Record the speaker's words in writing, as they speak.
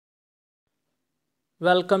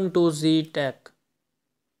Welcome to Z Tech.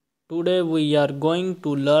 Today we are going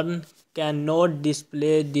to learn cannot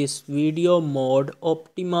display this video mode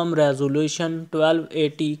optimum resolution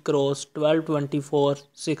 1280 cross 1224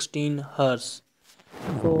 16 Hz.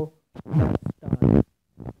 So let's start.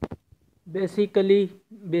 Basically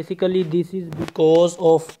this is because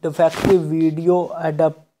of defective video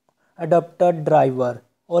adapter driver,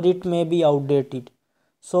 or it may be outdated.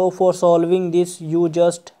 So for solving this you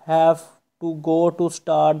just have to go to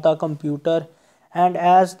start the computer, and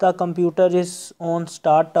as the computer is on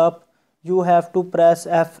startup you have to press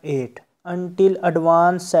F8 until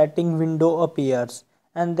advanced setting window appears,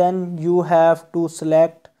 and then you have to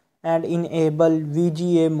select and enable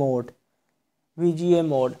VGA mode.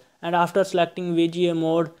 And after selecting VGA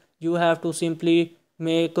mode you have to simply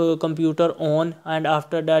make a computer on, and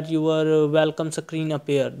after that your welcome screen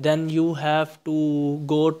appear. Then you have to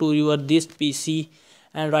go to your this PC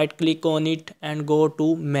and right click on it and go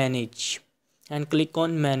to manage and click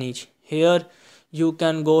on manage. Here you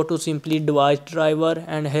can go to simply device driver,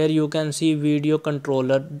 and here you can see video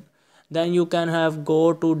controller. Then you can have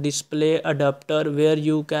go to display adapter, where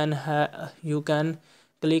you can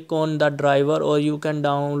click on the driver, or you can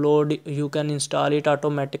download, you can install it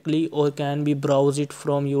automatically, or can be browse it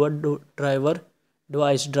from your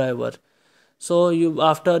device driver. So you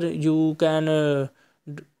after you can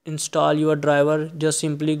install your driver, just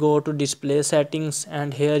simply go to display settings,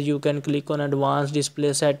 and here you can click on advanced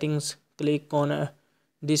display settings, click on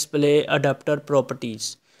display adapter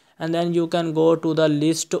properties, and then you can go to the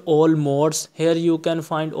list all modes. Here you can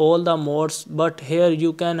find all the modes, but here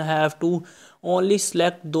you can have to only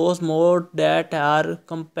select those modes that are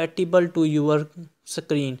compatible to your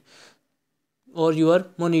screen or your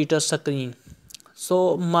monitor screen.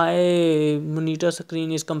 So my monitor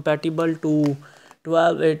screen is compatible to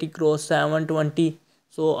 1280 cross 720,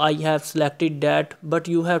 so I have selected that, but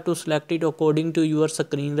you have to select it according to your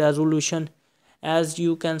screen resolution. As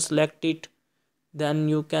you can select it, then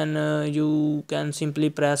you can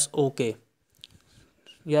simply press OK.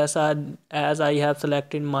 Yes, as I have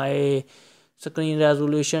selected my screen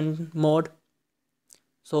resolution mode,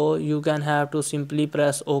 so you can have to simply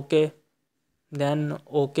press OK, then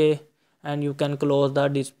OK, and you can close the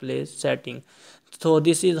display setting. So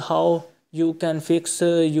this is how you can fix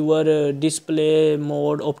your display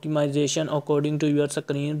mode optimization according to your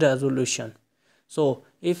screen resolution. So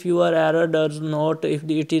if your error does not, if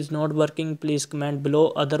it is not working, please comment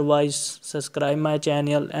below. Otherwise subscribe my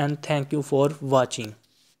channel, and thank you for watching.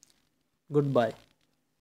 Goodbye.